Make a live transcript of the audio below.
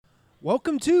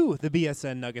Welcome to the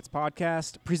BSN Nuggets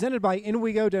podcast, presented by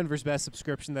InWeGo, Denver's best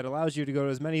subscription that allows you to go to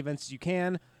as many events as you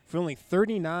can for only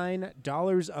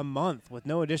 $39 a month with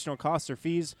no additional costs or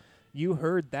fees. You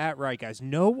heard that right, guys.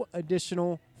 No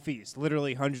additional fees.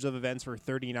 Literally hundreds of events for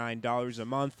 $39 a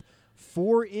month.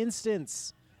 For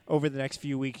instance, over the next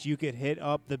few weeks, you could hit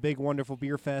up the Big Wonderful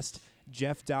Beer Fest,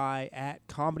 Jeff Dye at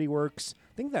Comedy Works.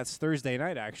 I think that's Thursday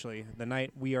night, actually, the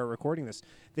night we are recording this.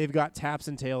 They've got Taps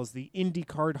and Tales, the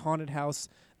IndyCar Haunted House.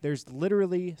 There's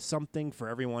literally something for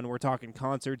everyone. We're talking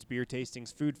concerts, beer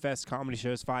tastings, food fests, comedy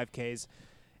shows, 5Ks.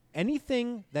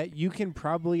 Anything that you can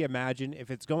probably imagine, if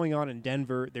it's going on in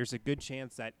Denver, there's a good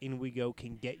chance that InWeGo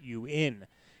can get you in.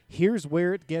 Here's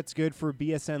where it gets good for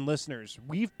BSN listeners.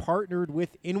 We've partnered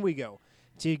with InWeGo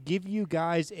to give you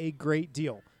guys a great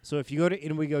deal. So if you go to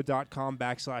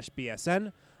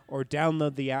inwego.com/BSN or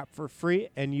download the app for free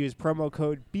and use promo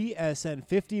code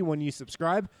BSN50 when you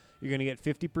subscribe, you're going to get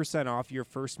 50% off your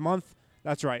first month.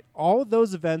 That's right. All of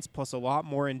those events plus a lot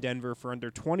more in Denver for under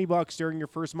 $20 during your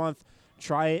first month.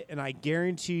 Try it, and I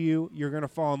guarantee you're going to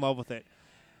fall in love with it.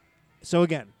 So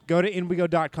again, go to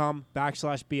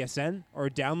inwego.com/BSN or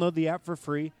download the app for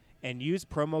free and use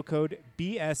promo code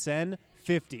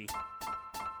BSN50.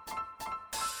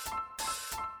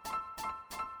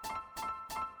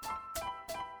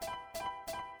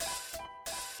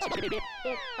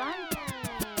 It's fun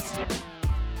time.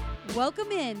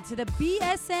 Welcome in to the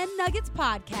BSN Nuggets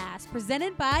podcast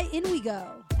presented by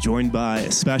InWeGo. Joined by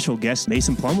special guest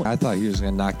Mason Plumlee. I thought he was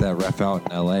going to knock that ref out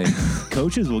in L.A.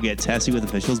 Coaches will get testy with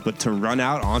officials, but to run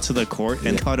out onto the court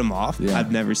and cut him off,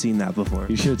 I've never seen that before.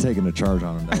 You should have taken a charge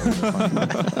on him. That would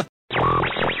have been fun.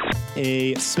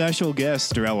 A special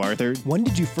guest, Darrell Arthur. When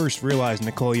did you first realize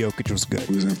Nikola Jokic was good?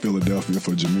 We was in Philadelphia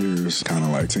for Jameer's kind of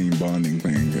like team bonding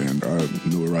thing, and I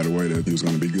knew it right away that he was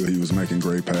going to be good. He was making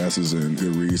great passes and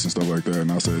good reads and stuff like that,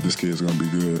 and I said, this kid's going to be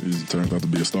good. He turned out to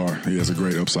be a star. He has a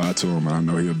great upside to him, and I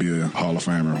know he'll be a Hall of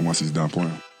Famer once he's done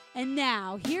playing. And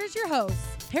now, here's your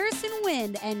hosts, Harrison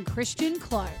Wind and Christian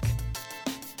Clark.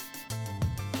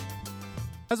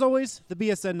 As always, the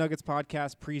BSN Nuggets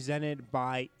podcast presented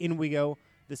by InWeGo,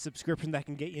 the subscription that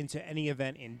can get you into any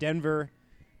event in Denver.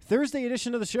 Thursday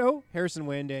edition of the show, Harrison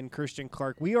Wind and Christian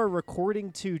Clark. We are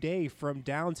recording today from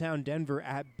downtown Denver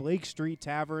at Blake Street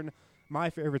Tavern, my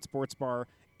favorite sports bar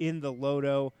in the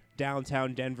Lodo,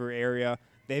 downtown Denver area.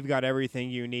 They've got everything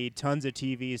you need, tons of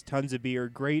TVs, tons of beer,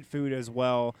 great food as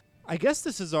well. I guess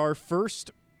this is our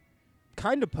first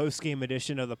kind of post-game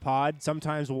edition of the pod.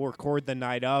 Sometimes we'll record the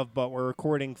night of, but we're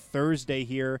recording Thursday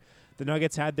here. The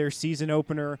Nuggets had their season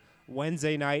opener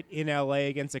Wednesday night in LA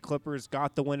against the Clippers,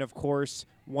 got the win, of course,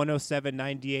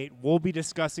 107-98. We'll be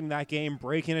discussing that game,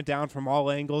 breaking it down from all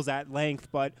angles at length,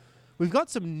 but we've got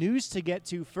some news to get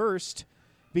to first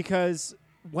because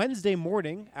Wednesday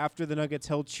morning, after the Nuggets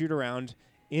held shoot-around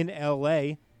in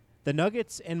LA, the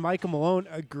Nuggets and Michael Malone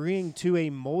agreeing to a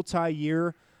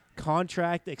multi-year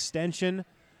contract extension.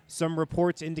 Some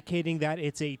reports indicating that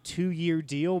it's a 2-year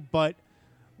deal, but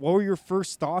what were your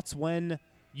first thoughts when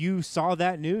you saw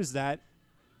that news that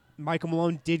Michael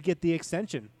Malone did get the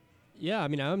extension? Yeah, I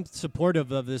mean, I'm supportive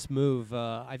of this move.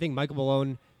 I think Michael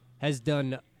Malone has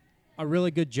done a really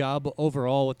good job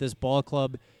overall with this ball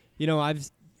club. You know,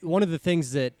 one of the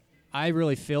things that I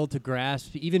really failed to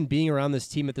grasp, even being around this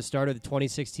team at the start of the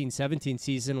 2016-17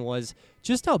 season, was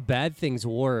just how bad things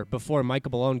were before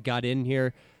Michael Malone got in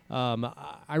here.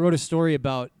 I wrote a story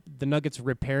about the Nuggets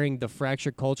repairing the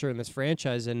fractured culture in this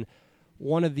franchise, and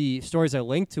one of the stories I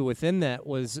linked to within that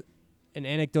was an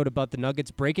anecdote about the Nuggets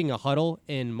breaking a huddle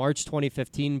in March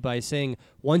 2015 by saying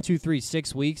 1, 2, 3,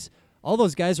 6 weeks. All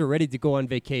those guys were ready to go on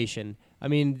vacation. I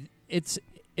mean, it's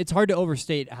hard to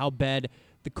overstate how bad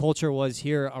the culture was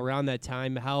here around that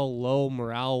time, how low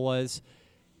morale was.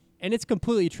 And it's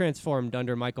completely transformed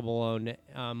under Michael Malone,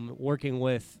 working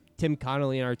with Tim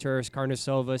Connolly and Arturas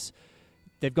Karnisovas.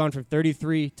 They've gone from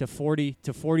 33 to 40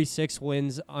 to 46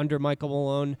 wins under Michael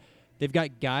Malone. They've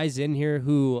got guys in here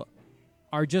who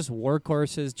are just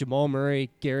workhorses. Jamal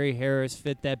Murray, Gary Harris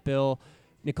fit that bill.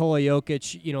 Nikola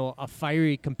Jokic, you know, a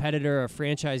fiery competitor, a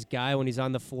franchise guy when he's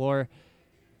on the floor.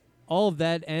 All of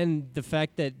that, and the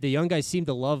fact that the young guys seem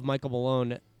to love Michael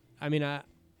Malone. I mean, I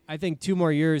think 2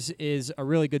 more years is a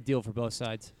really good deal for both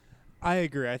sides. I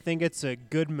agree. I think it's a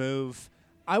good move.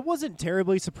 I wasn't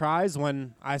terribly surprised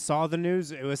when I saw the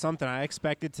news. It was something I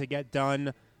expected to get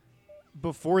done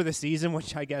before the season,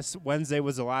 which I guess Wednesday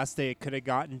was the last day it could have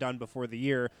gotten done before the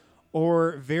year,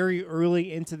 or very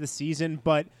early into the season.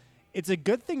 But it's a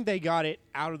good thing they got it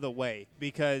out of the way,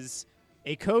 because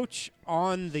a coach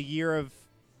on the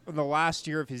last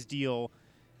year of his deal,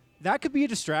 that could be a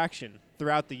distraction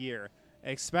throughout the year.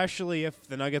 especially if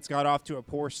the Nuggets got off to a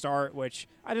poor start, which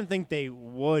I didn't think they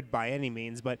would by any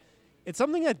means, but it's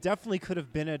something that definitely could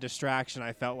have been a distraction,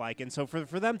 I felt like. And so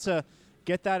for them to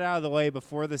get that out of the way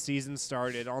before the season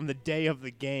started on the day of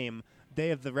the game,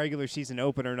 day of the regular season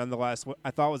opener, nonetheless,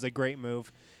 I thought was a great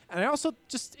move. And I also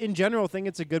just in general think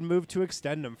it's a good move to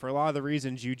extend him for a lot of the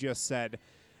reasons you just said.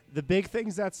 The big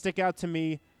things that stick out to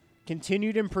me,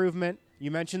 continued improvement.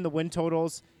 You mentioned the win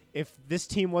totals. If this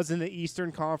team was in the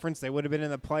Eastern Conference, they would have been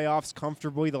in the playoffs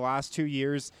comfortably the last 2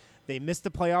 years. They missed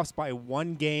the playoffs by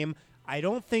 1 game. I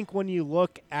don't think when you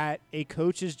look at a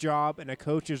coach's job and a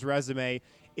coach's resume,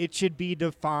 it should be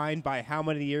defined by how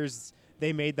many years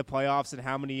they made the playoffs and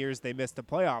how many years they missed the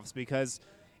playoffs, because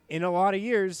in a lot of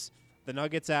years, the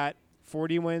Nuggets at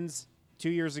 40 wins 2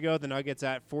 years ago, the Nuggets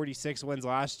at 46 wins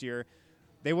last year,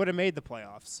 they would have made the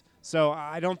playoffs. So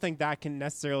I don't think that can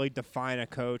necessarily define a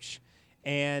coach.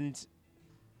 And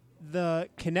the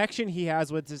connection he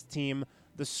has with his team,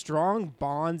 the strong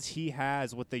bonds he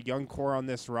has with the young core on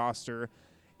this roster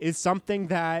is something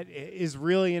that is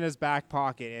really in his back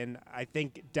pocket, and I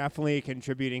think definitely a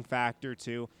contributing factor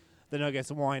to the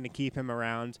Nuggets wanting to keep him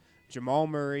around. Jamal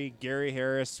Murray, Gary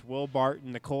Harris, Will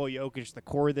Barton, Nikola Jokic, the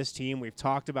core of this team. We've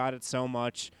talked about it so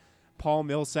much. Paul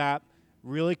Millsap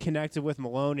really connected with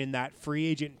Malone in that free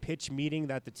agent pitch meeting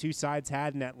that the two sides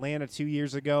had in Atlanta 2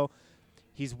 years ago.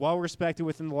 He's well-respected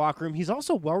within the locker room. He's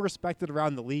also well-respected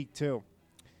around the league, too.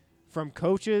 From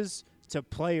coaches to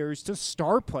players to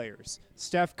star players.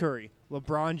 Steph Curry,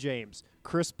 LeBron James,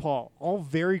 Chris Paul, all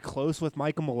very close with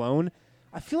Michael Malone.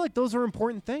 I feel like those are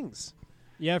important things.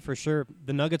 Yeah, for sure.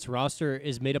 The Nuggets roster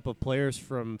is made up of players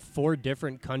from 4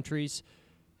 different countries.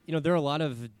 You know, there are a lot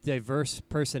of diverse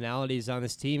personalities on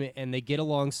this team, and they get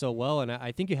along so well. And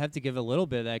I think you have to give a little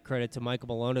bit of that credit to Michael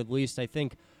Malone, at least. I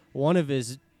think one of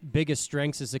his biggest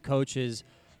strengths as a coach is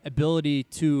ability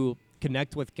to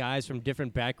connect with guys from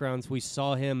different backgrounds. We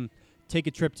saw him take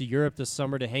a trip to Europe this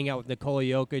summer to hang out with Nikola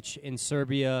Jokic in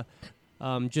Serbia,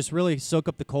 just really soak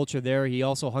up the culture there. He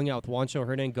also hung out with Juancho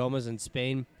Hernan-Gomez in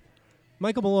Spain.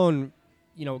 Michael Malone,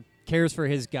 you know, cares for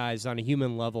his guys on a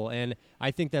human level, and I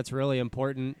think that's really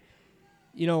important.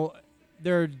 You know,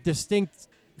 there are distinct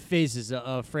phases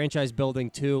of franchise building,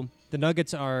 too. The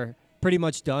Nuggets are pretty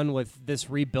much done with this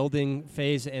rebuilding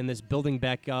phase and this building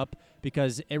back up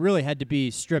because it really had to be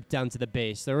stripped down to the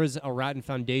base. There was a rotten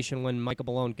foundation when Michael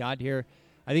Malone got here.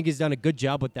 I think he's done a good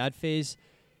job with that phase,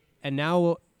 and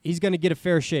now he's going to get a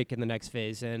fair shake in the next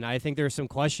phase, and I think there are some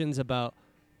questions about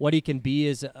what he can be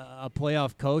as a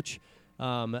playoff coach.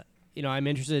 You know, I'm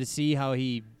interested to see how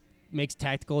he makes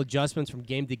tactical adjustments from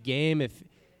game to game, if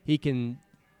he can,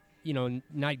 you know,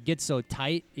 not get so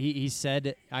tight. He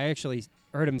said, I actually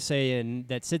heard him say in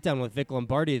that sit-down with Vic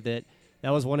Lombardi that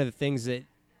was one of the things that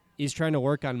he's trying to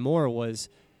work on more was,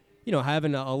 you know,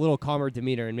 having a little calmer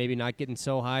demeanor and maybe not getting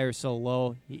so high or so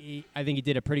low. I think he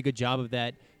did a pretty good job of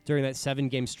that during that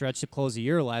 7-game stretch to close the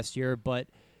year last year, but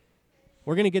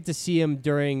we're going to get to see him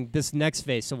during this next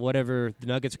phase of whatever the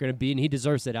Nuggets are going to be, and he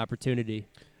deserves that opportunity.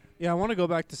 Yeah, I want to go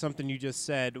back to something you just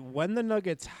said. When the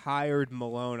Nuggets hired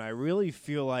Malone, I really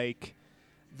feel like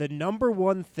the number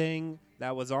one thing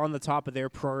that was on the top of their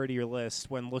priority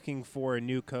list when looking for a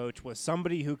new coach was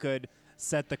somebody who could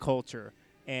set the culture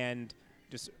and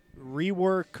just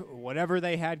rework whatever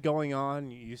they had going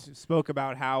on. You spoke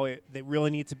about how they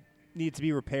really need to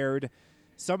be repaired.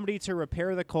 Somebody to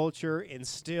repair the culture,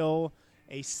 instill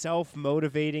a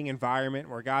self-motivating environment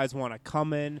where guys want to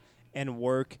come in and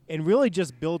work and really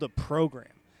just build a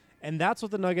program. And that's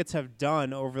what the Nuggets have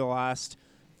done over the last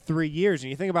 3 years. And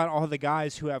you think about all the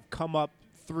guys who have come up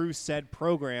through said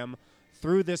program,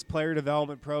 through this player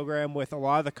development program, with a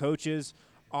lot of the coaches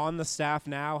on the staff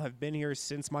now have been here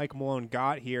since Mike Malone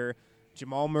got here.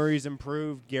 Jamal Murray's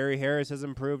improved. Gary Harris has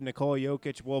improved. Nikola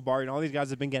Jokic, Will Barton, all these guys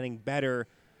have been getting better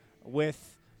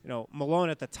with, you know, Malone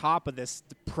at the top of this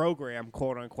program,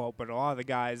 quote unquote, but a lot of the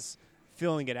guys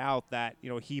filling it out that, you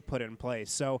know, he put in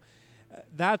place. So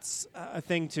that's a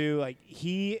thing too. Like,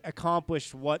 he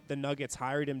accomplished what the Nuggets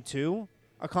hired him to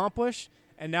accomplish,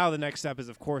 and now the next step is,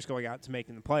 of course, going out to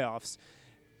making the playoffs.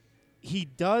 He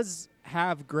does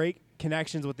have great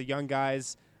connections with the young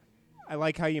guys. I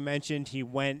like how you mentioned he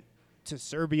went to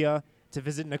Serbia to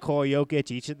visit Nikola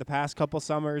Jokic each of the past couple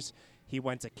summers. He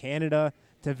went to Canada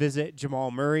to visit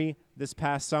Jamal Murray this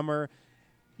past summer.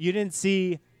 You didn't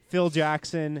see Phil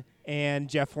Jackson and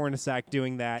Jeff Hornacek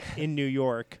doing that in New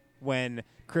York when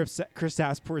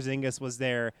Kristaps Porzingis was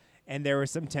there, and there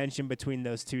was some tension between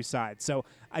those two sides. So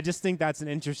I just think that's an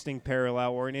interesting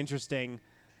parallel, or an interesting,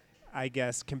 I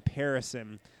guess,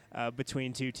 comparison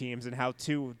between two teams and how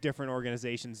two different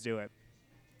organizations do it.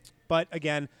 But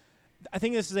again, I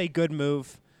think this is a good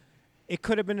move. It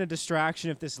could have been a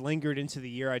distraction if this lingered into the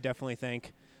year, I definitely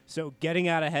think. So getting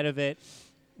out ahead of it,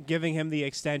 giving him the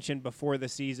extension before the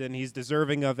season, he's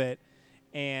deserving of it.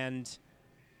 And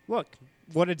look,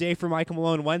 what a day for Michael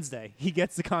Malone Wednesday. He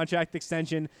gets the contract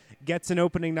extension, gets an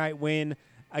opening night win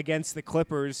against the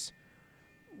Clippers.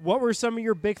 What were some of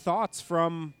your big thoughts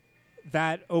from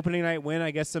that opening night win?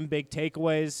 I guess some big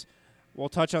takeaways. We'll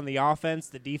touch on the offense,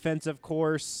 the defense, of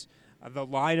course, the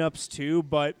lineups too,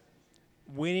 but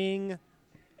winning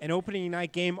an opening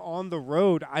night game on the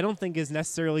road I don't think is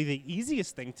necessarily the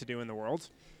easiest thing to do in the world.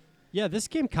 Yeah, this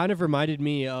game kind of reminded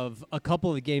me of a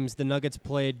couple of games the Nuggets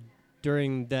played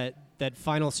during that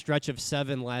final stretch of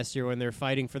 7 last year when they were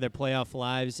fighting for their playoff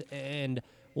lives and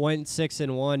went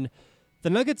 6-1. The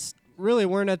Nuggets really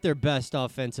weren't at their best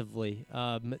offensively.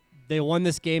 They won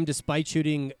this game despite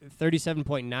shooting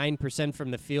 37.9%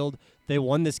 from the field. They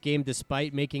won this game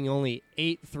despite making only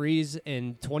 8 threes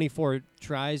and 24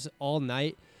 tries all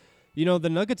night. You know, the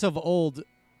Nuggets of old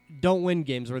don't win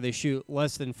games where they shoot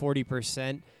less than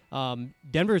 40%.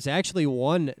 Denver's actually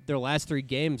won their last 3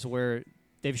 games where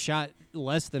they've shot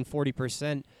less than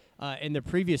 40%. In the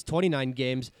previous 29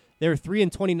 games, they were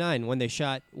 3-29 when they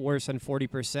shot worse than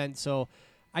 40%. So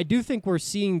I do think we're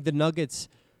seeing the Nuggets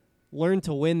learn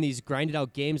to win these grinded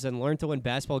out games and learn to win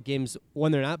basketball games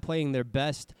when they're not playing their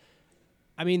best.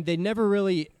 I mean, they never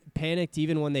really panicked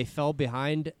even when they fell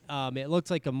behind. It looked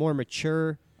like a more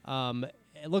mature,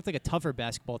 it looked like a tougher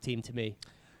basketball team to me.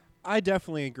 I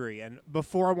definitely agree. And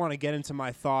before I want to get into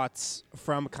my thoughts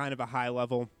from kind of a high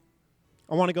level,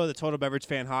 I want to go to the Total Beverage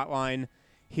Fan Hotline,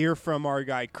 hear from our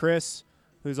guy Chris,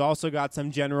 who's also got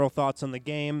some general thoughts on the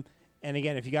game. And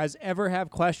again, if you guys ever have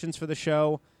questions for the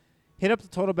show, hit up the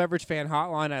Total Beverage Fan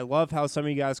Hotline. I love how some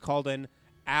of you guys called in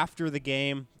after the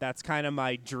game. That's kind of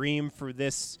my dream for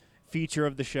this feature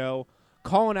of the show.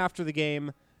 Call in after the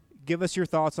game. Give us your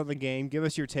thoughts on the game. Give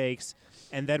us your takes.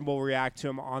 And then we'll react to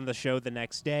them on the show the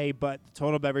next day. But the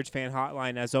Total Beverage Fan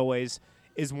Hotline, as always,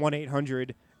 is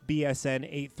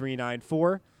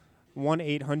 1-800-BSN-8394.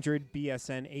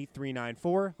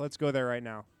 1-800-BSN-8394. Let's go there right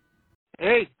now.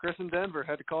 Hey, Chris in Denver.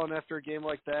 Had to call in after a game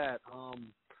like that.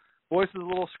 Voice is a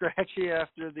little scratchy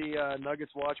after the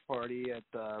Nuggets watch party at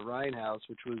Ryan House,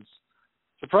 which was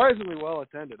surprisingly well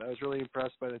attended. I was really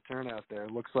impressed by the turnout there.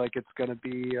 It looks like it's going to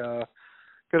be a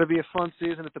fun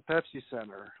season at the Pepsi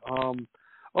Center.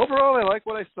 Overall, I like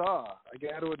what I saw. I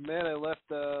got to admit, I left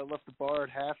the bar at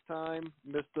halftime,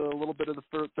 missed a little bit of the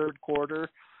third quarter,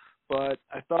 but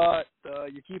I thought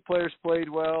your key players played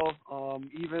well.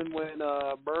 Even when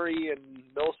Murray and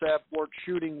Millsap weren't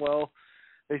shooting well,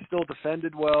 they still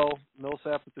defended well.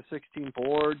 Millsap with the 16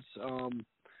 boards.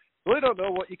 Really don't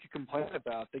know what you could complain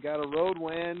about. They got a road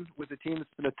win with a team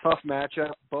that's been a tough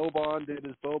matchup. Boban did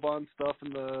his Boban stuff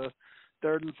in the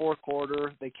third and fourth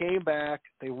quarter. They came back.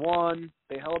 They won.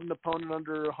 They held an opponent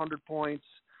under 100 points.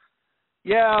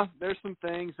 Yeah, there's some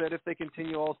things that if they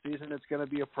continue all season, it's going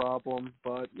to be a problem.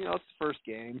 But, you know, it's the first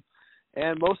game.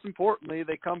 And most importantly,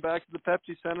 they come back to the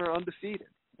Pepsi Center undefeated.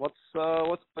 What's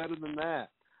better than that?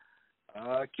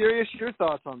 Curious your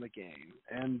thoughts on the game.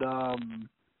 And,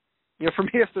 you know, for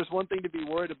me, if there's one thing to be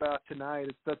worried about tonight,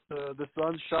 it's that the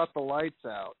Suns shot the lights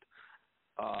out.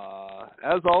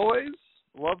 As always,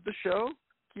 love the show.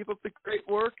 Keep up the great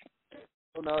work.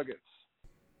 Go Nuggets.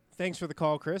 Thanks for the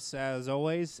call, Chris, as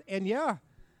always. And, yeah,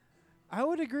 I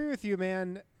would agree with you,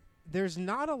 man. There's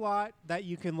not a lot that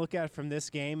you can look at from this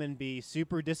game and be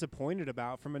super disappointed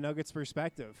about from a Nuggets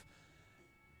perspective.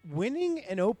 Winning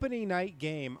an opening night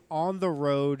game on the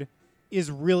road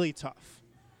is really tough.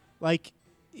 Like,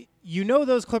 you know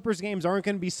those Clippers games aren't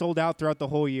going to be sold out throughout the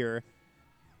whole year.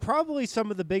 Probably some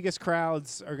of the biggest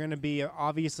crowds are going to be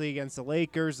obviously against the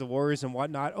Lakers, the Warriors, and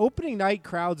whatnot. Opening night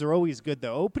crowds are always good,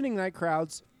 though. Opening night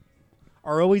crowds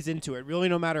are always into it, really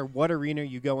no matter what arena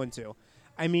you go into.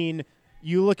 I mean,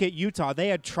 you look at Utah. They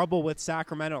had trouble with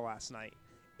Sacramento last night.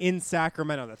 In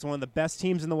Sacramento. That's one of the best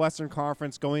teams in the Western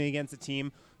Conference going against a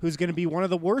team who's going to be one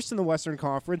of the worst in the Western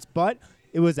Conference, but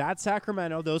it was at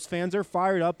Sacramento. Those fans are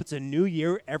fired up. It's a new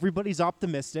year. Everybody's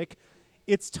optimistic.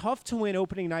 It's tough to win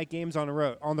opening night games on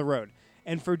the road.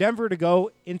 And for Denver to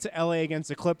go into LA against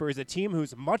the Clippers, a team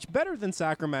who's much better than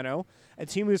Sacramento, a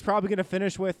team who's probably going to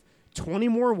finish with 20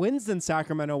 more wins than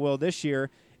Sacramento will this year,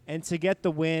 and to get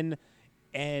the win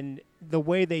and the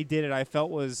way they did it, I felt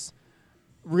was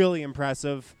really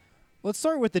impressive. Let's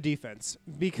start with the defense,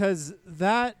 because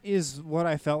that is what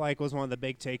I felt like was one of the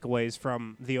big takeaways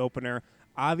from the opener.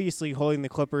 Obviously, holding the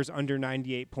Clippers under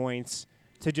 98 points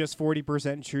to just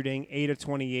 40% shooting, 8 of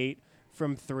 28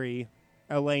 from 3.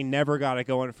 LA never got it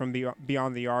going from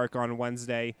beyond the arc on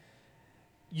Wednesday.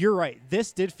 you're right.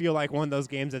 This did feel like one of those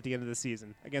games at the end of the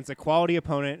season against a quality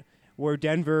opponent where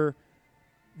Denver,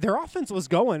 their offense was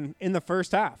going in the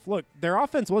first half. Look, their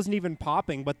offense wasn't even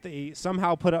popping, but they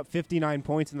somehow put up 59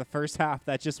 points in the first half.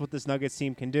 That's just what this Nuggets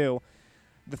team can do.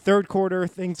 The third quarter,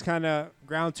 things kind of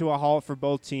ground to a halt for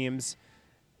both teams.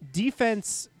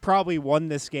 Defense probably won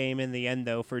this game in the end,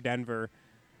 though, for Denver,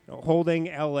 holding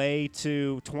LA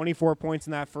to 24 points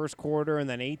in that first quarter and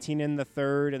then 18 in the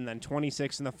third and then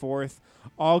 26 in the fourth.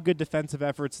 All good defensive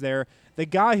efforts there. The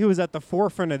guy who was at the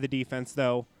forefront of the defense,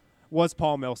 though, was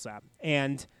Paul Millsap.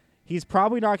 And he's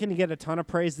probably not going to get a ton of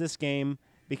praise this game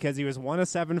because he was 1 of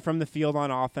 7 from the field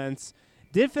on offense.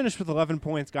 Did finish with 11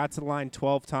 points, got to the line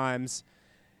 12 times.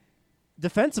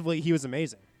 Defensively, he was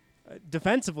amazing.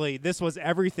 Defensively, this was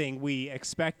everything we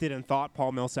expected and thought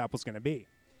Paul Millsap was going to be.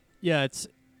 Yeah,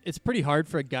 it's pretty hard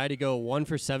for a guy to go 1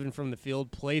 for 7 from the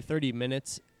field, play 30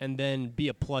 minutes, and then be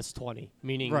a plus 20,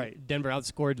 meaning Denver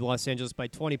outscored Los Angeles by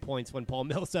 20 points when Paul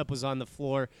Millsap was on the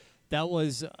floor. That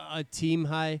was a team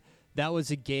high. That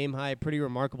was a game high. Pretty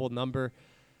remarkable number.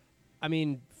 I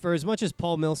mean, for as much as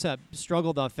Paul Millsap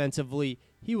struggled offensively,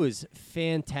 he was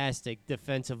fantastic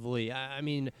defensively. I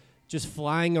mean, just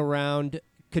flying around,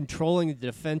 controlling the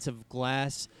defensive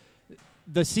glass.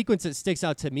 The sequence that sticks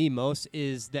out to me most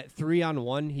is that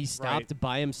 3-on-1 he stopped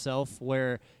by himself,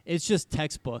 where it's just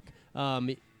textbook.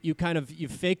 You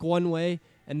fake one way,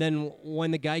 and then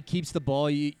when the guy keeps the ball,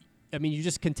 you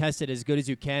just contest it as good as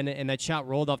you can, and that shot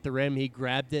rolled off the rim. He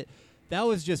grabbed it. That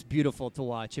was just beautiful to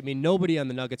watch. I mean, nobody on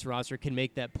the Nuggets roster can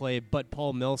make that play but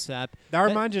Paul Millsap. That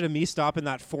reminded of me stopping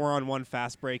that 4-on-1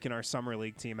 fast break in our summer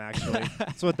league team, actually.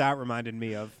 That's what that reminded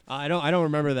me of. I don't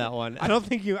remember that one. I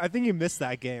think you missed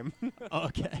that game.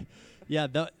 Okay. Yeah,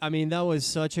 that was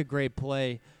such a great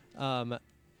play. And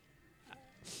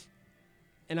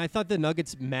I thought the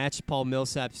Nuggets matched Paul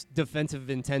Millsap's defensive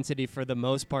intensity for the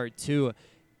most part, too.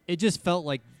 It just felt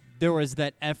like there was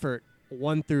that effort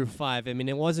 1 through 5. I mean,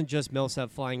 it wasn't just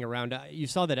Millsap flying around. You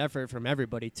saw that effort from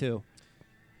everybody, too.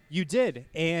 You did,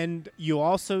 and you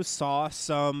also saw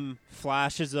some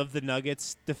flashes of the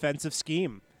Nuggets' defensive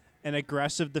scheme, an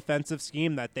aggressive defensive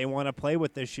scheme that they want to play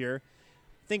with this year.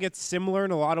 I think it's similar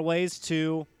in a lot of ways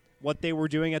to what they were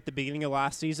doing at the beginning of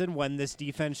last season when this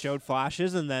defense showed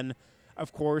flashes, and then,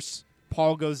 of course,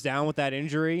 Paul goes down with that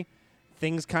injury.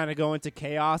 Things kind of go into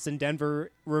chaos, and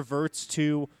Denver reverts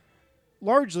to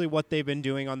largely what they've been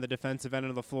doing on the defensive end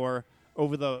of the floor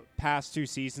over the past 2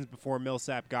 seasons before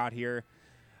Millsap got here.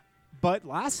 But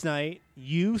last night,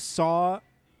 you saw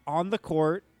on the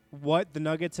court what the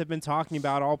Nuggets have been talking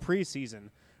about all preseason,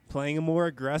 playing a more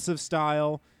aggressive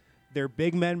style, their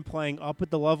big men playing up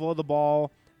at the level of the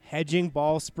ball, hedging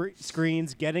ball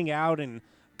screens, getting out and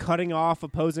cutting off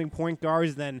opposing point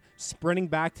guards, then sprinting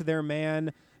back to their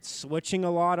man, switching a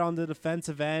lot on the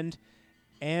defensive end.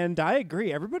 And I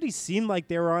agree. Everybody seemed like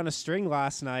they were on a string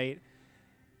last night.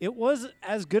 It was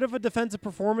as good of a defensive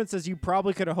performance as you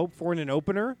probably could have hoped for in an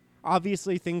opener.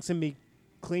 Obviously, things can be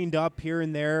cleaned up here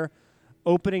and there.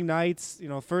 Opening nights,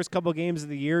 first couple games of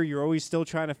the year, you're always still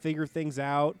trying to figure things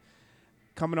out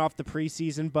coming off the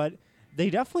preseason. But they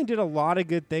definitely did a lot of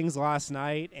good things last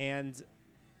night. And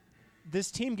this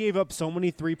team gave up so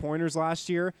many three-pointers last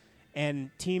year,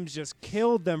 and teams just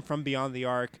killed them from beyond the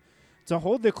arc. To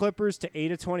hold the Clippers to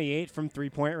 8 of 28 from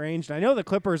three-point range, and I know the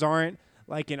Clippers aren't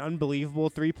like an unbelievable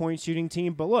three-point shooting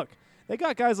team, but look, they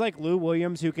got guys like Lou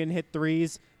Williams who can hit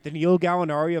threes. Danilo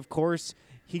Gallinari, of course,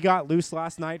 he got loose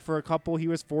last night for a couple. He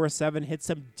was 4 of 7, hit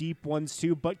some deep ones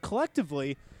too. But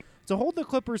collectively, to hold the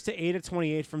Clippers to 8 of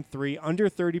 28 from 3, under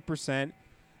 30%,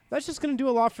 that's just going to do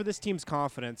a lot for this team's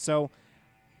confidence. So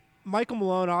Michael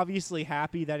Malone obviously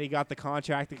happy that he got the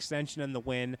contract extension and the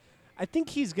win. I think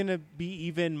he's going to be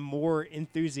even more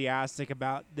enthusiastic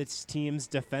about this team's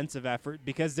defensive effort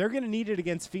because they're going to need it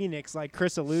against Phoenix, like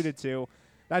Chris alluded to.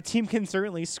 That team can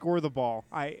certainly score the ball.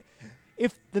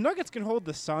 If the Nuggets can hold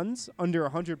the Suns under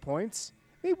 100 points,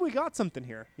 maybe we got something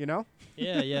here,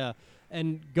 Yeah.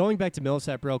 And going back to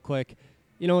Millsap real quick,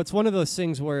 it's one of those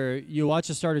things where you watch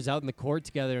the starters out in the court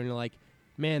together and you're like,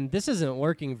 man, this isn't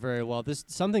working very well.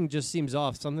 Something just seems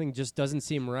off. Something just doesn't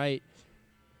seem right.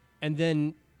 And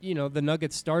then the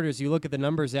Nuggets starters, you look at the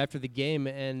numbers after the game,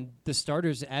 and the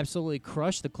starters absolutely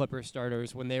crushed the Clippers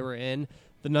starters when they were in.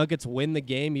 The Nuggets win the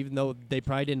game, even though they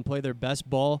probably didn't play their best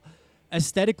ball.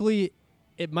 Aesthetically,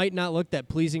 it might not look that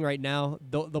pleasing right now.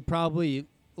 They'll probably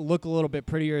look a little bit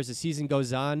prettier as the season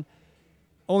goes on.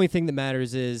 Only thing that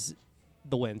matters is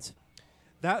the wins.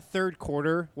 That third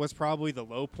quarter was probably the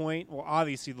low point. Well,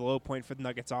 obviously the low point for the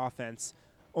Nuggets offense.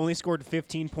 Only scored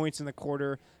 15 points in the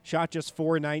quarter. Shot just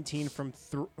 4-19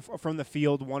 from the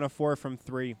field, 1 of 4 from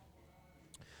 3.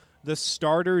 the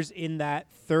starters in that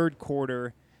third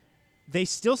quarter, they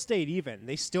still stayed even.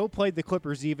 They still played the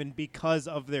Clippers even because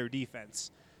of their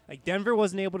defense. Like, Denver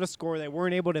wasn't able to score. They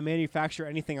weren't able to manufacture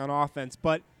anything on offense,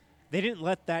 but they didn't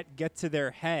let that get to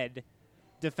their head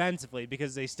defensively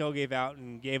because they still gave out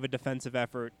and gave a defensive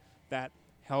effort that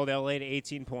held LA to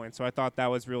 18 points. So I thought that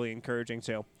was really encouraging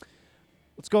too.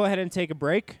 Let's go ahead and take a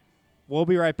break. We'll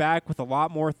be right back with a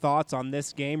lot more thoughts on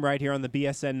this game right here on the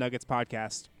BSN Nuggets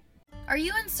podcast. Are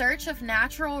you in search of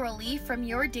natural relief from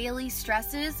your daily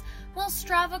stresses? Well,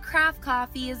 Strava Craft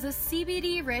Coffee is a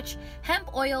CBD-rich,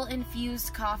 hemp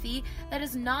oil-infused coffee that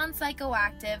is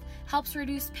non-psychoactive, helps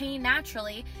reduce pain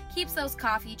naturally, keeps those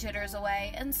coffee jitters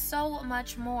away, and so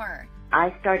much more.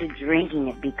 I started drinking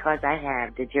it because I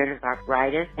have degenerative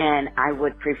arthritis, and I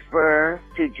would prefer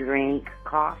to drink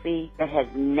coffee that has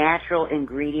natural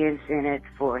ingredients in it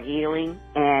for healing,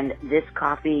 and this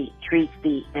coffee treats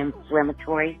the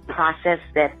inflammatory process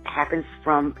that happens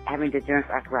from having degenerative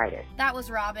arthritis. That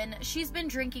was Robin. She's been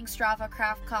drinking Strava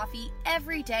Craft Coffee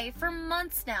every day for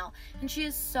months now, and she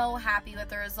is so happy with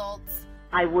the results.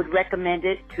 I would recommend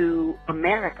it to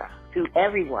America, to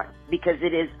everyone, because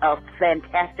it is a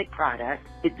fantastic product.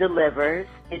 It delivers.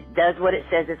 It does what it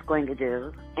says it's going to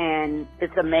do, and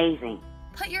it's amazing.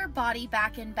 Put your body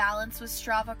back in balance with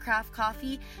Strava Craft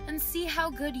Coffee and see how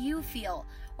good you feel.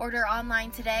 Order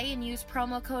online today and use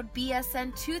promo code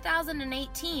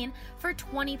BSN2018 for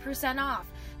 20%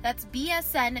 off. That's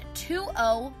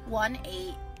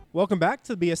BSN2018. Welcome back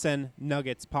to the BSN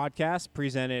Nuggets podcast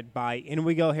presented by In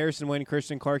We Go. Harrison Wynn,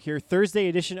 Christian Clark here. Thursday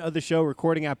edition of the show,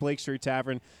 recording at Blake Street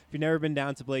Tavern. If you've never been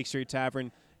down to Blake Street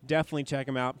Tavern, definitely check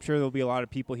them out. I'm sure there'll be a lot of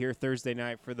people here Thursday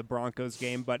night for the Broncos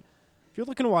game. But if you're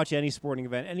looking to watch any sporting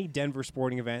event, any Denver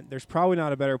sporting event, there's probably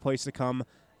not a better place to come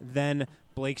than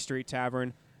Blake Street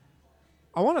Tavern.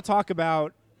 I want to talk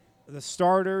about the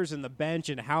starters and the bench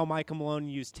and how Michael Malone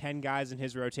used 10 guys in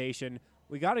his rotation.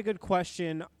 We got a good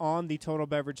question on the Total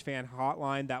Beverage Fan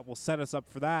hotline that will set us up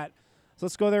for that. So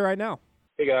let's go there right now.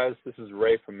 Hey, guys. This is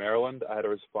Ray from Maryland. I had a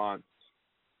response,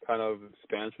 kind of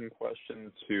expansion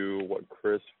question to what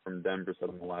Chris from Denver said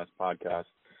on the last podcast.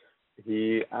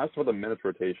 He asked about the minutes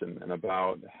rotation and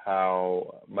about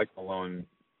how Mike Malone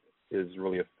is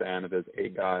really a fan of his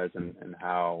 8 guys and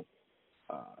how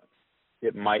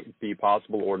it might be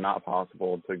possible or not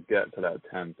possible to get to that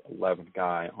 10th, 11th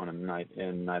guy on a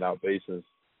night-in, night-out basis.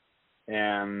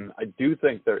 And I do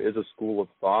think there is a school of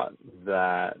thought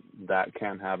that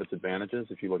can have its advantages.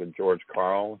 If you look at George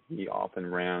Karl, he often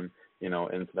ran,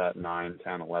 into that 9,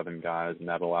 10, 11 guys, and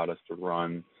that allowed us to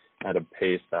run at a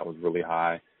pace that was really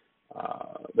high.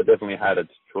 But definitely had its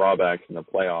drawbacks in the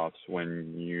playoffs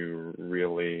when you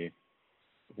really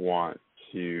want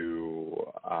to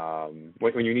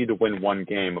when you need to win one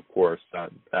game. Of course,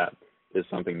 that is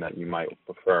something that you might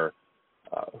prefer.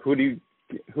 Who do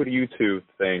you two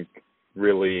think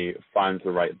really finds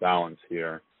the right balance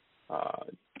here?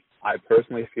 I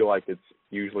personally feel like it's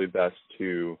usually best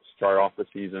to start off the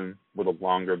season with a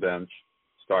longer bench,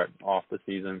 start off the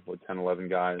season with 10, 11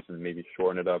 guys, and maybe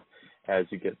shorten it up as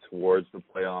you get towards the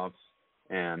playoffs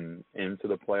and into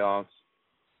the playoffs.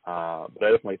 But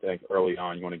I definitely think early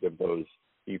on you want to give those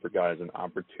deeper guys an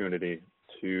opportunity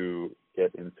to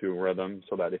get into rhythm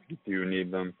so that if you do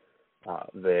need them,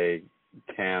 they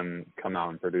can come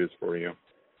out and produce for you.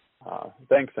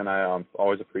 Thanks, and I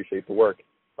always appreciate the work.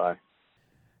 Bye.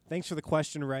 Thanks for the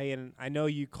question, Ray, and I know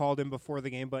you called in before the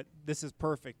game, but this is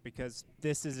perfect because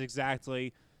this is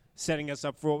exactly setting us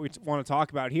up for what we want to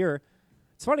talk about here.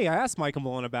 It's funny, I asked Michael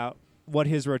Malone about what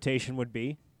his rotation would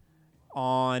be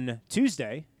on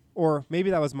Tuesday, or maybe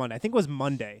that was Monday. I think it was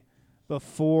Monday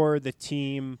before the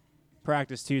team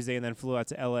practiced Tuesday and then flew out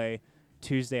to L.A.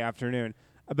 Tuesday afternoon,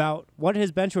 about what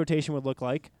his bench rotation would look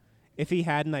like if he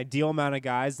had an ideal amount of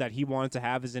guys that he wanted to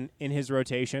have in his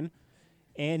rotation.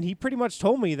 And he pretty much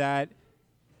told me that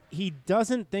he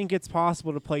doesn't think it's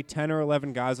possible to play 10 or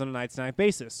 11 guys on a night-to-night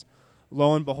basis.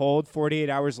 Lo and behold, 48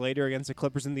 hours later against the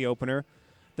Clippers in the opener,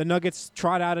 the Nuggets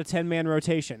trot out a 10-man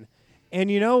rotation. And,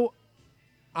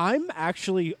 I'm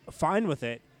actually fine with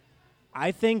it.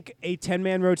 I think a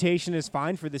 10-man rotation is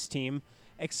fine for this team,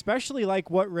 especially like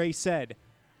what Ray said.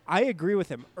 I agree with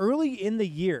him. Early in the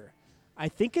year, I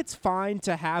think it's fine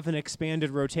to have an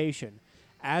expanded rotation.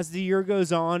 As the year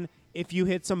goes on, if you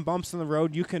hit some bumps on the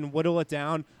road, you can whittle it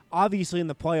down. Obviously, in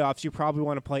the playoffs, you probably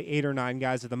want to play 8 or 9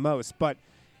 guys at the most. But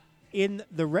in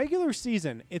the regular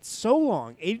season, it's so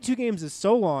long. 82 games is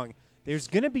so long. There's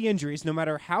going to be injuries no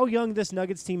matter how young this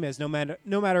Nuggets team is, no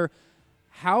matter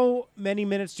how many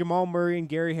minutes Jamal Murray and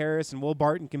Gary Harris and Will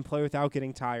Barton can play without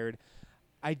getting tired.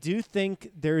 I do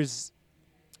think there's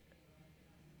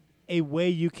a way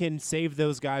you can save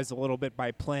those guys a little bit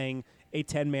by playing a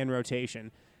 10-man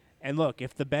rotation. And look,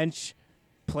 if the bench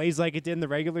plays like it did in the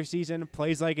regular season,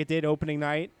 plays like it did opening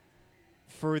night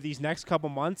for these next couple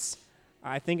months,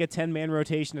 I think a 10-man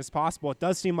rotation is possible. It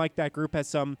does seem like that group has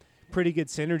some pretty good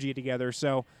synergy together.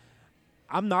 So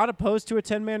I'm not opposed to a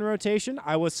 10-man rotation.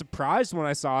 I was surprised when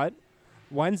I saw it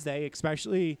Wednesday,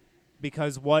 especially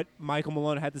because what Michael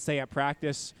Malone had to say at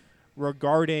practice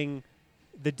regarding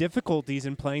the difficulties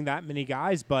in playing that many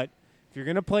guys. But if you're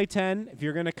going to play 10, if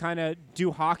you're going to kind of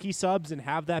do hockey subs and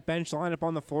have that bench line up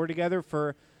on the floor together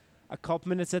for a couple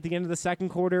minutes at the end of the second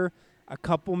quarter, a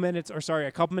couple minutes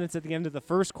at the end of the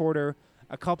first quarter,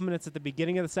 a couple minutes at the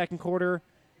beginning of the second quarter,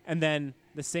 and then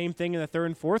the same thing in the third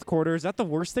and fourth quarter, is that the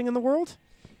worst thing in the world?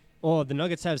 Well, the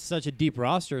Nuggets have such a deep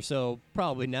roster, so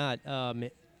probably not.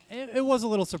 It was a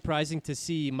little surprising to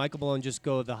see Michael Malone just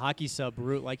go the hockey sub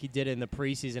route like he did in the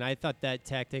preseason. I thought that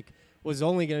tactic was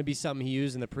only going to be something he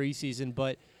used in the preseason,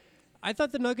 but I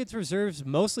thought the Nuggets reserves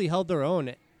mostly held their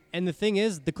own. And the thing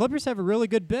is, the Clippers have a really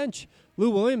good bench. Lou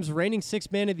Williams, reigning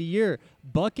sixth man of the year.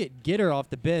 Bucket Getter off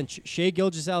the bench. Shai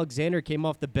Gilgeous-Alexander came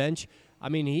off the bench. I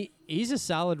mean, he's a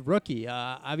solid rookie.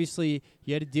 Obviously,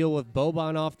 he had to deal with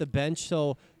Boban off the bench.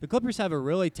 So the Clippers have a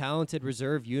really talented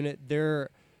reserve unit. They're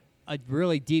a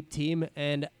really deep team.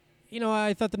 And,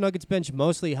 I thought the Nuggets bench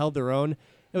mostly held their own.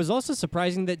 It was also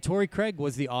surprising that Torrey Craig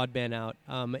was the odd man out.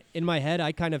 In my head,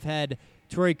 I kind of had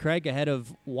Torrey Craig ahead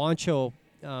of Juancho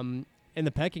in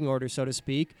the pecking order, so to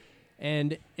speak.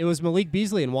 And it was Malik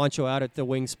Beasley and Juancho out at the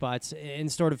wing spots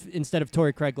instead of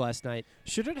Torrey Craig last night.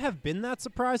 Should it have been that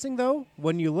surprising, though,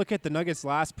 when you look at the Nuggets'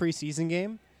 last preseason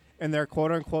game and their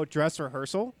quote-unquote dress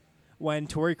rehearsal, when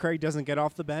Torrey Craig doesn't get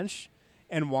off the bench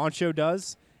and Juancho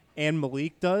does and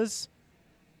Malik does?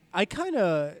 I kind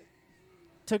of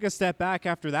took a step back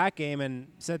after that game and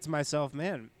said to myself,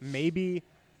 man, maybe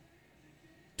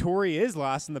Torrey is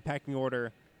last in the pecking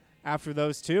order after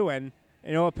those two, and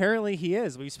apparently he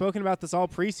is. We've spoken about this all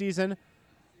preseason.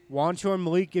 Juancho and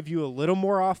Malik give you a little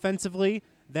more offensively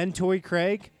than Torrey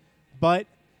Craig, but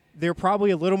they're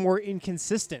probably a little more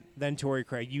inconsistent than Torrey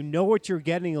Craig. You know what you're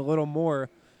getting a little more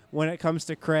when it comes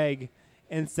to Craig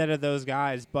instead of those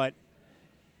guys, but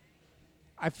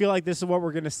I feel like this is what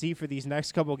we're going to see for these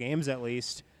next couple games at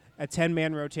least, a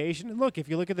 10-man rotation. And look, if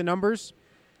you look at the numbers,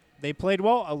 they played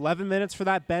well. 11 minutes for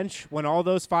that bench when all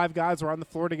those five guys were on the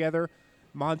floor together.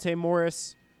 Monte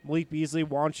Morris, Malik Beasley,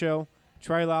 Juancho,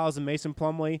 Trey Lyles, and Mason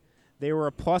Plumlee. They were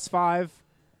a +5.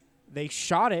 They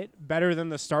shot it better than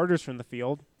the starters from the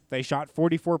field. They shot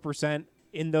 44%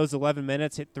 in those 11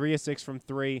 minutes, hit 3 of 6 from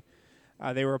 3.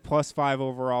 They were a +5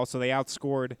 overall, so they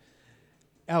outscored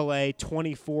L.A.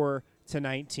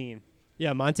 24-19.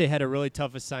 Yeah, Monte had a really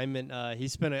tough assignment. He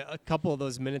spent a couple of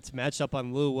those minutes matched up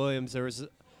on Lou Williams. There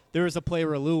was a play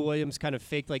where Lou Williams kind of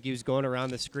faked like he was going around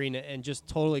the screen and just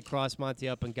totally crossed Monte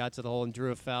up and got to the hole and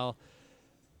drew a foul.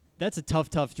 That's a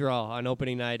tough draw on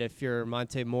opening night if you're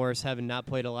Monte Morris, having not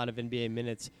played a lot of NBA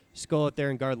minutes. Just go out there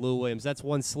and guard Lou Williams. That's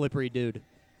one slippery dude.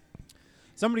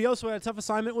 Somebody else who had a tough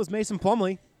assignment was Mason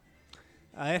Plumlee.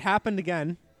 It happened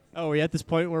again. Oh, are we at this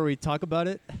point where we talk about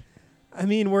it? I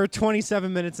mean, we're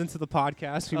 27 minutes into the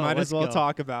podcast. We might as well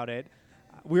talk about it.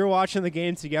 We were watching the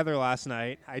game together last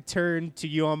night. I turned to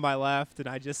you on my left, and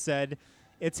I just said,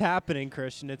 it's happening,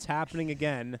 Christian. It's happening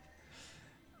again.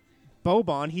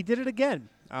 Boban, he did it again.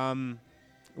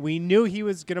 We knew he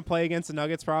was going to play against the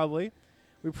Nuggets probably.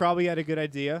 We probably had a good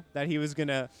idea that he was going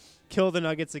to kill the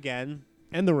Nuggets again.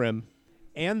 And the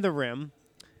rim.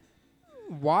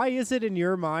 Why is it in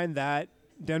your mind that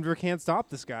Denver can't stop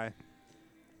this guy?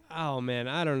 Oh, man,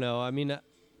 I don't know. I mean,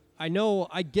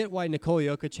 I get why Nikola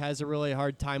Jokic has a really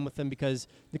hard time with him because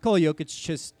Nikola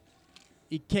Jokic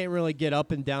he can't really get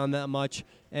up and down that much,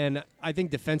 and I think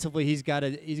defensively he's got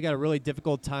a really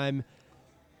difficult time,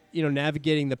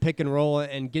 navigating the pick and roll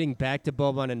and getting back to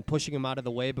Boban and pushing him out of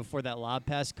the way before that lob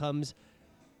pass comes.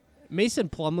 Mason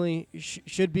Plumlee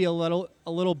should be a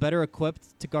little better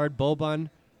equipped to guard Boban.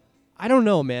 I don't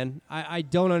know, man. I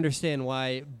don't understand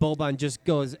why Boban just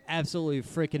goes absolutely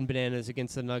freaking bananas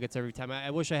against the Nuggets every time.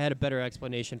 I wish I had a better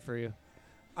explanation for you.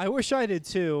 I wish I did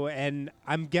too, and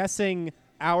I'm guessing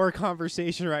our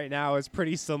conversation right now is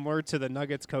pretty similar to the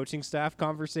Nuggets coaching staff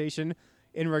conversation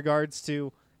in regards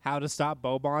to how to stop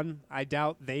Boban. I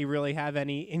doubt they really have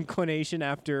any inclination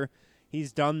after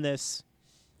he's done this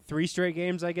 3 straight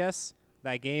games, I guess.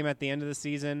 That game at the end of the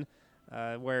season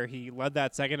where he led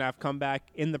that second half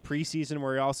comeback in the preseason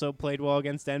where he also played well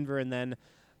against Denver, and then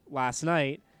last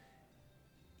night.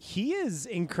 He is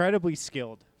incredibly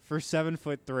skilled for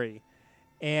 7'3",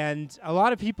 And a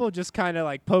lot of people just kind of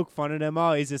like poke fun at him.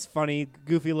 Oh, he's this funny,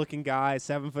 goofy-looking guy,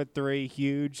 7'3",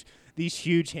 huge, these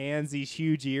huge hands, these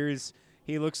huge ears.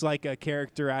 He looks like a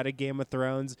character out of Game of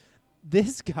Thrones.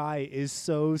 This guy is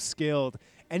so skilled,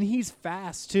 and he's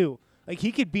fast too. Like,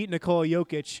 he could beat Nikola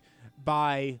Jokic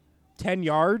by 10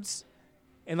 yards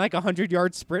in like a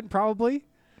 100-yard sprint probably.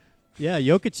 Yeah,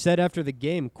 Jokic said after the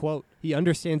game, quote, he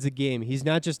understands the game. He's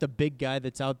not just a big guy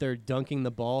that's out there dunking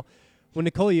the ball. When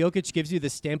Nikola Jokic gives you the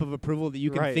stamp of approval that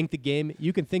you can think the game,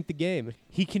 you can think the game.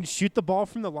 He can shoot the ball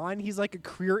from the line. He's like a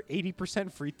career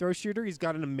 80% free throw shooter. He's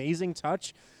got an amazing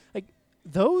touch. Like,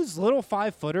 those little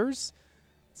 5-footers,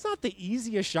 it's not the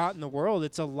easiest shot in the world.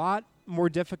 It's a lot more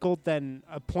difficult than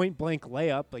a point-blank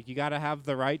layup. Like, you got to have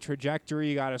the right trajectory.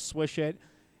 You got to swish it.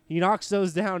 He knocks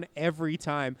those down every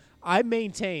time. I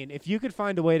maintain, if you could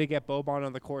find a way to get Boban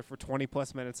on the court for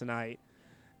 20-plus minutes a night,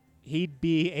 he'd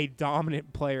be a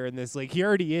dominant player in this league. He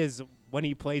already is when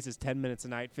he plays his 10 minutes a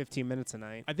night, 15 minutes a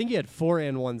night. I think he had 4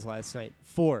 and 1s last night.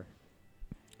 4.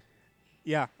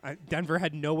 Yeah, Denver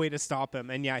had no way to stop him.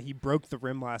 And, yeah, he broke the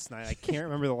rim last night. I can't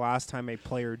remember the last time a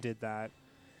player did that.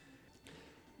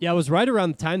 Yeah, it was right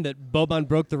around the time that Boban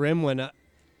broke the rim when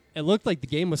it looked like the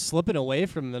game was slipping away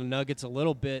from the Nuggets a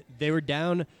little bit. They were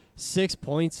down 6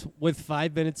 points with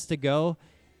 5 minutes to go.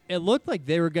 It looked like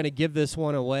they were going to give this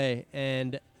one away,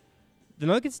 and the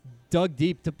Nuggets dug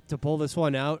deep to pull this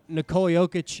one out. Nikola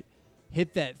Jokic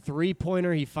hit that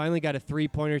three-pointer. He finally got a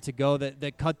three-pointer to go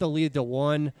that cut the lead to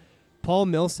 1. Paul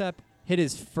Millsap hit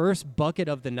his first bucket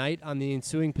of the night on the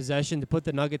ensuing possession to put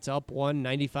the Nuggets up 1,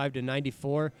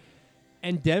 95-94.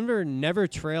 And Denver never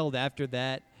trailed after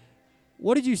that.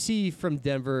 What did you see from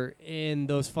Denver in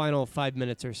those final 5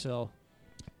 minutes or so?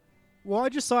 Well, I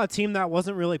just saw a team that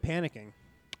wasn't really panicking.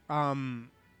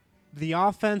 The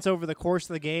offense over the course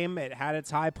of the game, it had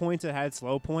its high points, it had its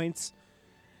low points.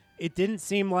 It didn't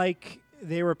seem like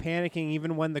they were panicking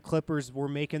even when the Clippers were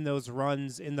making those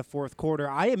runs in the fourth quarter.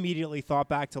 I immediately thought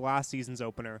back to last season's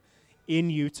opener in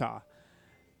Utah.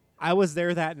 I was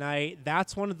there that night.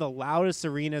 That's one of the loudest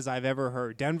arenas I've ever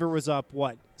heard. Denver was up,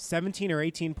 17 or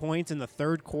 18 points in the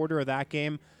third quarter of that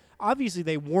game. Obviously,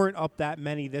 they weren't up that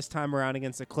many this time around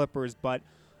against the Clippers, but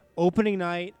opening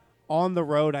night, on the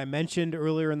road, I mentioned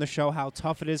earlier in the show how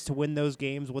tough it is to win those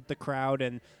games with the crowd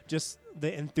and just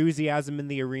the enthusiasm in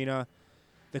the arena.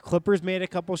 The Clippers made a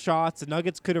couple shots. The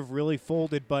Nuggets could have really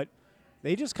folded, but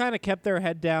they just kind of kept their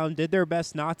head down, did their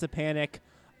best not to panic,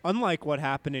 unlike what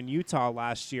happened in Utah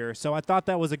last year. So I thought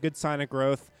that was a good sign of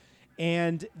growth.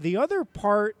 And the other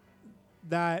part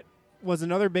that was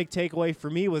another big takeaway for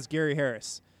me was Gary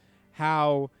Harris,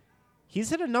 how he's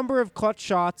hit a number of clutch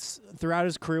shots throughout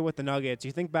his career with the Nuggets.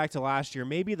 You think back to last year,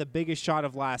 maybe the biggest shot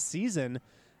of last season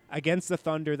against the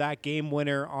Thunder, that game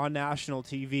winner on national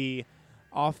TV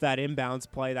off that inbounds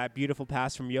play, that beautiful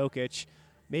pass from Jokic.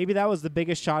 Maybe that was the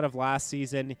biggest shot of last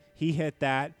season. He hit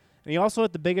that. And he also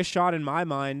hit the biggest shot in my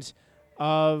mind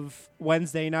of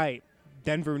Wednesday night.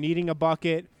 Denver needing a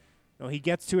bucket. He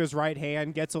gets to his right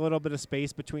hand, gets a little bit of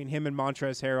space between him and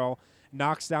Montrezl Harrell,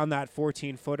 knocks down that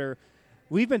 14-footer.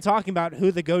 We've been talking about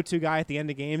who the go-to guy at the end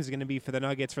of games is going to be for the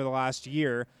Nuggets for the last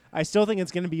year. I still think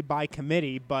it's going to be by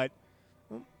committee, but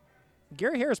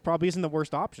Gary Harris probably isn't the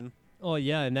worst option. Oh,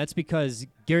 yeah, and that's because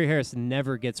Gary Harris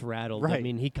never gets rattled. Right. I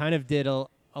mean, he kind of did a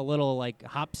little,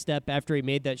 hop step after he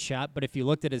made that shot, but if you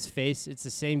looked at his face, it's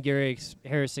the same Gary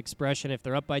Harris expression if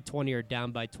they're up by 20 or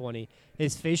down by 20.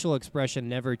 His facial expression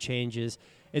never changes.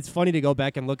 It's funny to go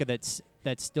back and look at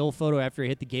that still photo after he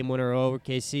hit the game winner over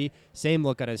KC. Same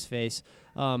look on his face.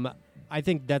 I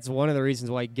think that's one of the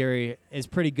reasons why Gary is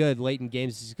pretty good late in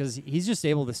games is because he's just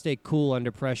able to stay cool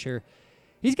under pressure.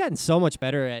 He's gotten so much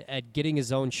better at getting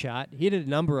his own shot. He did a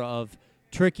number of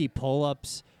tricky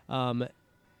pull-ups, and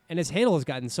his handle has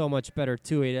gotten so much better,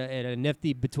 too. He had a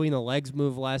nifty between-the-legs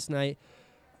move last night.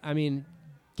 I mean,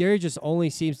 Gary just only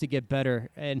seems to get better,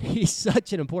 and he's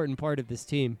such an important part of this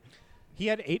team. He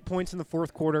had 8 points in the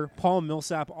fourth quarter. Paul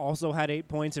Millsap also had 8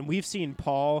 points, and we've seen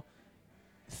Paul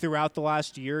throughout the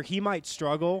last year. He might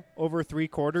struggle over 3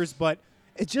 quarters, but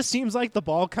it just seems like the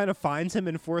ball kind of finds him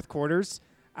in fourth quarters.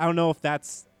 I don't know if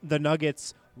that's the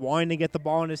Nuggets wanting to get the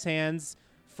ball in his hands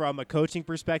from a coaching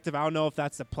perspective. I don't know if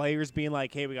that's the players being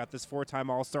like, hey, we got this 4-time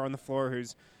All-Star on the floor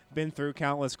who's been through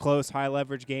countless close,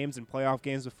 high-leverage games and playoff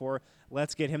games before.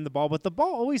 Let's get him the ball. But the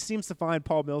ball always seems to find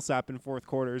Paul Millsap in fourth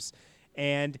quarters,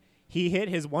 and he hit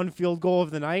his one field goal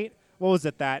of the night. What was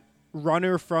it, that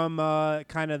runner from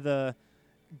kind of the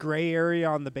gray area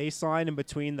on the baseline in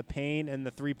between the paint and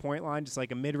the three-point line, just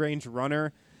like a mid-range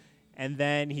runner. And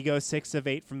then he goes 6 of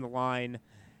 8 from the line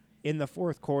in the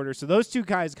fourth quarter. So those two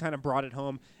guys kind of brought it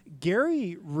home.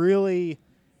 Gary really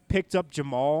picked up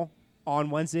Jamal on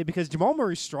Wednesday because Jamal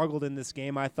Murray struggled in this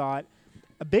game, I thought.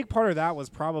 A big part of that was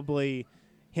probably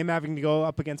him having to go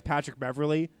up against Patrick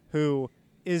Beverley, who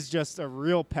is just a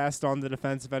real pest on the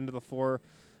defensive end of the floor.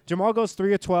 Jamal goes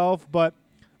 3 of 12, but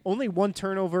only 1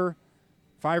 turnover,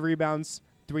 5 rebounds,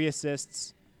 3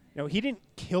 assists. He didn't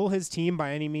kill his team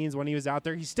by any means when he was out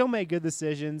there. He still made good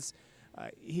decisions.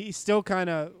 He still kind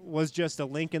of was just a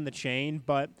link in the chain,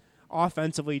 but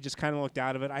offensively just kind of looked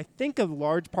out of it. I think a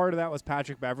large part of that was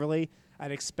Patrick Beverley.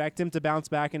 I'd expect him to bounce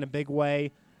back in a big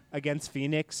way against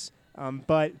Phoenix,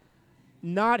 but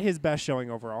not his best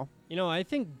showing overall. I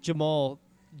think Jamal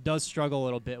does struggle a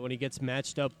little bit when he gets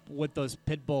matched up with those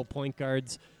pit bull point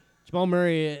guards. Jamal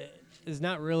Murray is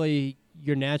not really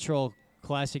your natural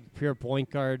classic pure point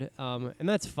guard, and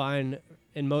that's fine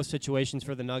in most situations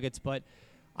for the Nuggets, but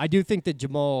I do think that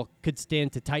Jamal could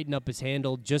stand to tighten up his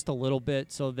handle just a little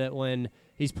bit so that when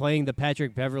he's playing the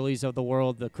Patrick Beverleys of the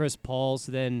world, the Chris Pauls,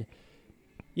 then,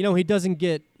 he doesn't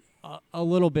get a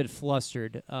little bit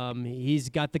flustered. He's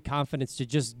got the confidence to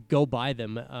just go by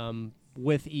them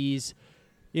with ease.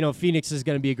 Phoenix is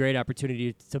going to be a great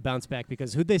opportunity to bounce back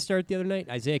because who'd they start the other night?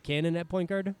 Isaiah Cannon at point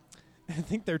guard? I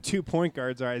think their 2 point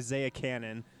guards are Isaiah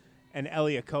Cannon and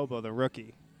Elia Kobo, the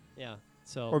rookie. Yeah.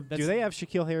 So or do they have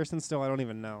Shaquille Harrison still? I don't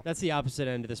even know. That's the opposite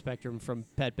end of the spectrum from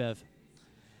Pat Bev.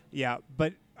 Yeah,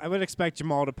 but I would expect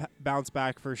Jamal to bounce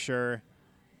back for sure.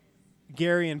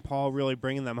 Gary and Paul really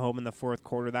bringing them home in the fourth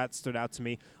quarter. That stood out to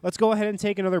me. Let's go ahead and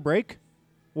take another break.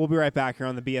 We'll be right back here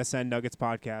on the BSN Nuggets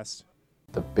podcast.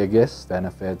 The biggest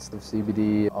benefits of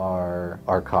CBD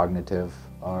are cognitive,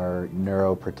 are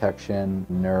neuroprotection,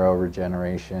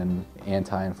 neuroregeneration,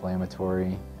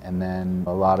 anti-inflammatory, and then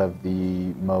a lot of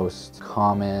the most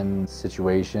common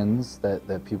situations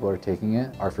that people are taking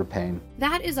it are for pain.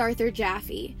 That is Arthur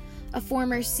Jaffe, a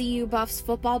former CU Buffs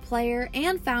football player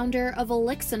and founder of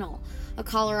Elixinol, a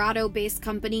Colorado-based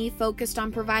company focused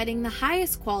on providing the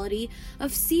highest quality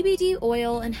of CBD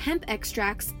oil and hemp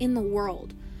extracts in the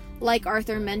world. Like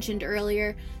Arthur mentioned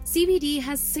earlier, CBD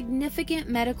has significant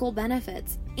medical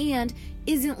benefits and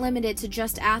isn't limited to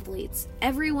just athletes.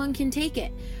 Everyone can take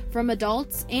it, from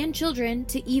adults and children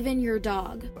to even your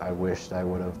dog. I wished I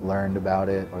would have learned about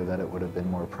it, or that it would have been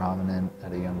more prominent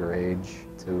at a younger age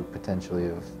to potentially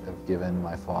have given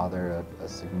my father a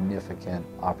significant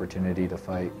opportunity to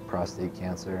fight prostate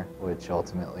cancer, which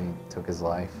ultimately took his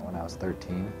life when I was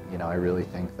 13. I really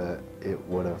think that it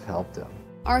would have helped him.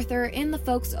 Arthur and the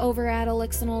folks over at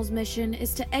Elixinol's mission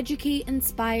is to educate,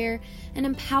 inspire, and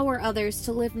empower others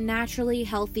to live naturally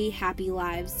healthy, happy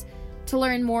lives. To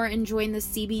learn more and join the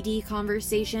CBD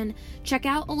conversation, check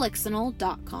out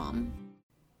elixinol.com.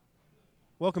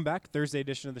 Welcome back. Thursday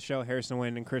edition of the show. Harrison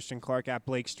Wind and Christian Clark at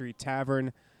Blake Street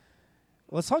Tavern.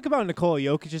 Let's talk about Nikola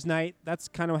Jokic's night. That's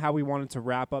kind of how we wanted to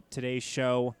wrap up today's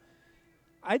show.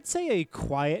 I'd say a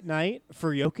quiet night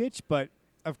for Jokic, but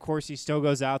of course he still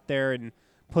goes out there and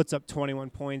puts up 21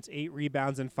 points, 8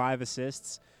 rebounds, and 5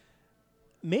 assists.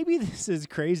 Maybe this is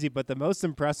crazy, but the most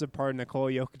impressive part of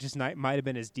Nikola Jokic's night might have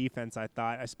been his defense, I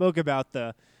thought. I spoke about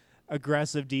the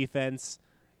aggressive defense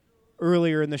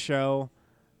earlier in the show,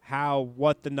 how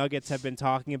what the Nuggets have been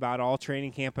talking about all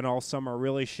training camp and all summer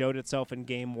really showed itself in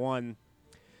Game 1.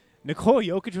 Nikola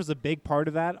Jokic was a big part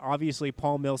of that. Obviously,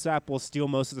 Paul Millsap will steal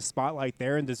most of the spotlight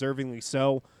there, and deservingly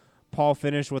so. Paul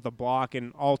finished with a block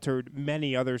and altered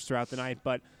many others throughout the night.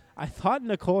 But I thought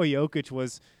Nikola Jokic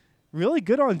was really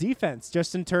good on defense,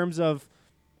 just in terms of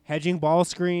hedging ball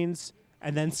screens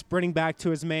and then sprinting back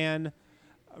to his man,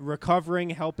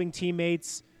 recovering, helping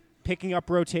teammates, picking up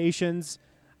rotations.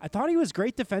 I thought he was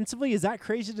great defensively. Is that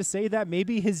crazy to say that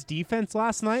maybe his defense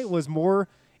last night was more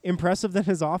impressive than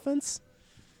his offense?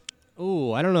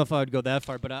 Ooh, I don't know if I would go that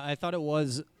far, but I thought it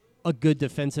was a good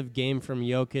defensive game from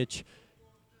Jokic.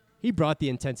 He brought the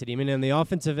intensity. I mean, on the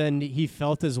offensive end, he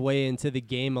felt his way into the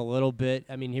game a little bit.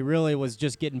 I mean, he really was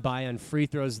just getting by on free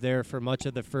throws there for much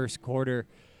of the first quarter.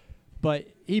 But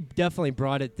he definitely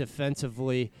brought it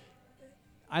defensively.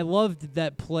 I loved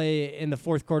that play in the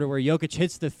fourth quarter where Jokic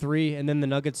hits the three, and then the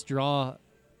Nuggets draw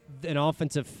an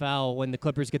offensive foul when the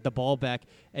Clippers get the ball back.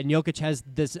 And Jokic has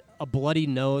a bloody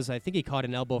nose. I think he caught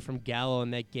an elbow from Gallo in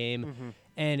that game. Mm-hmm.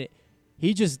 And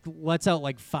he just lets out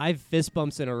like 5 fist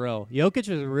bumps in a row. Jokic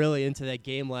was really into that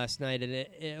game last night, and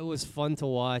it was fun to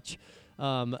watch.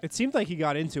 It seemed like he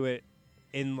got into it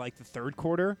in like the third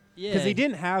quarter. Yeah. Because he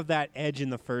didn't have that edge in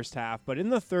the first half. But in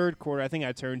the third quarter, I think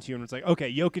I turned to you and was like,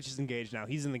 okay, Jokic is engaged now.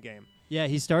 He's in the game. Yeah,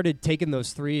 he started taking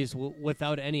those threes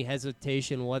without any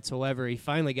hesitation whatsoever. He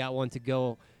finally got one to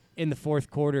go in the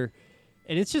fourth quarter.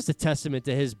 And it's just a testament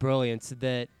to his brilliance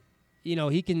that,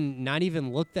 he can not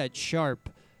even look that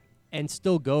sharp, and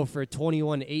still go for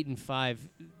 21, 8, and 5.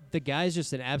 The guy's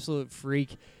just an absolute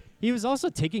freak. He was also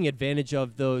taking advantage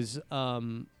of those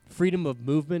freedom of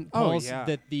movement calls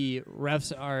that the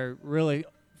refs are really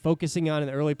focusing on in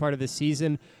the early part of the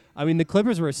season. I mean, the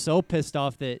Clippers were so pissed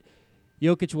off that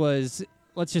Jokic was,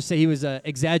 let's just say he was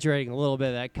exaggerating a little bit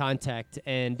of that contact,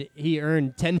 and he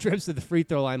earned 10 trips to the free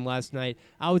throw line last night.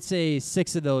 I would say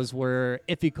 6 of those were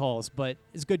iffy calls, but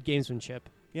it's good gamesmanship.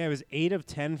 Yeah, it was 8 of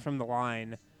 10 from the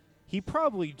line. He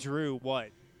probably drew,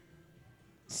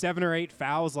 7 or 8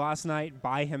 fouls last night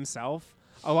by himself.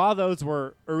 A lot of those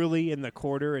were early in the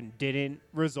quarter and didn't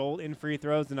result in free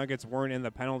throws. The Nuggets weren't in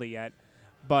the penalty yet.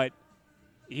 But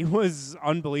he was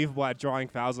unbelievable at drawing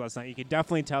fouls last night. You could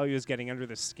definitely tell he was getting under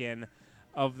the skin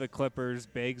of the Clippers'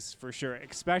 bigs for sure,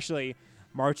 especially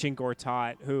Marcin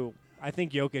Gortat, who I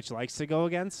think Jokic likes to go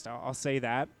against. I'll say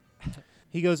that.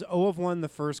 He goes 0 of 1 the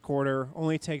first quarter,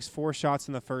 only takes 4 shots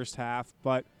in the first half,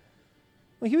 but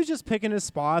he was just picking his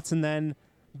spots, and then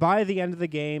by the end of the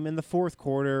game, in the fourth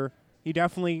quarter, he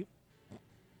definitely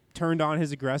turned on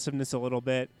his aggressiveness a little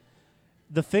bit.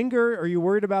 The finger, are you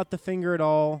worried about the finger at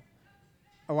all?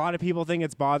 A lot of people think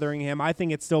it's bothering him. I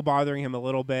think it's still bothering him a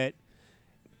little bit,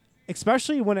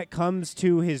 especially when it comes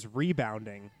to his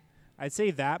rebounding. I'd say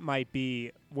that might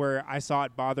be where I saw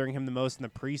it bothering him the most in the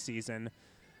preseason.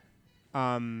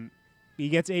 He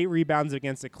gets 8 rebounds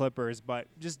against the Clippers, but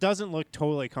just doesn't look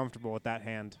totally comfortable with that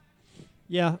hand.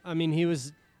 Yeah, I mean, he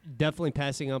was definitely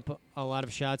passing up a lot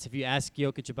of shots. If you ask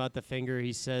Jokic about the finger,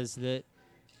 he says that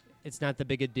it's not that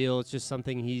big a deal. It's just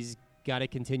something he's got to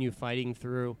continue fighting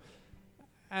through.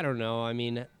 I don't know. I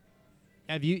mean,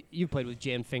 you've played with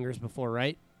jammed fingers before,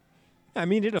 right? I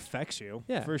mean, it affects you,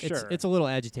 for sure. It's a little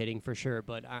agitating for sure,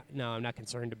 but no, I'm not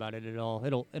concerned about it at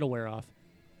all. It'll wear off.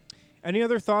 Any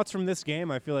other thoughts from this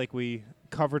game? I feel like we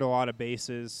covered a lot of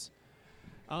bases.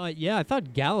 Yeah, I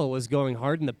thought Gallo was going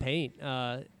hard in the paint.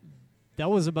 That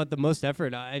was about the most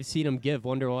effort I've seen him give.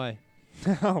 Wonder why.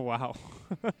 Oh, wow.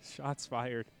 Shots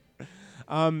fired.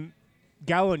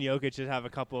 Gallo and Jokic should have a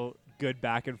couple good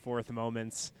back-and-forth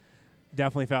moments.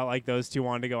 Definitely felt like those two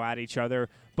wanted to go at each other.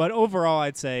 But overall,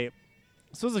 I'd say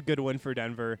this was a good win for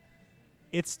Denver.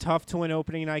 It's tough to win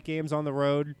opening night games on the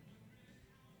road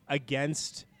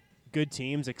against good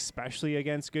teams, especially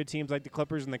against good teams like the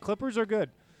Clippers. And the Clippers are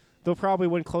good. They'll probably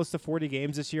win close to 40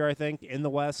 games this year, I think, in the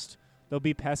West. They'll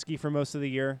be pesky for most of the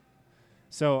year.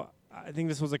 So I think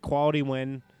this was a quality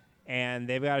win, and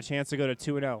they've got a chance to go to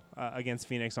 2-0 against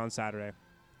Phoenix on Saturday. I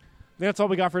think that's all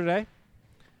we got for today.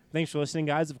 Thanks for listening,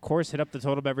 guys. Of course, hit up the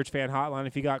Total Beverage Fan Hotline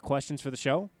if you got questions for the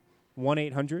show.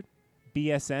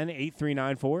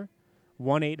 1-800-BSN-8394.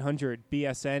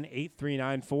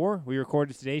 1-800-BSN-8394. We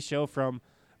recorded today's show from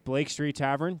Blake Street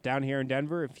Tavern down here in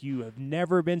Denver. If you have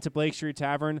never been to Blake Street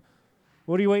Tavern,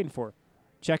 what are you waiting for?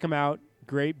 Check them out.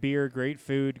 Great beer, great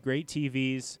food, great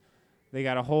TVs. They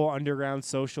got a whole underground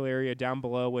social area down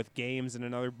below with games and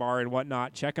another bar and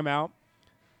whatnot. Check them out.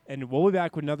 And we'll be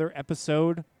back with another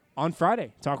episode on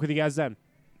Friday. Talk with you guys then.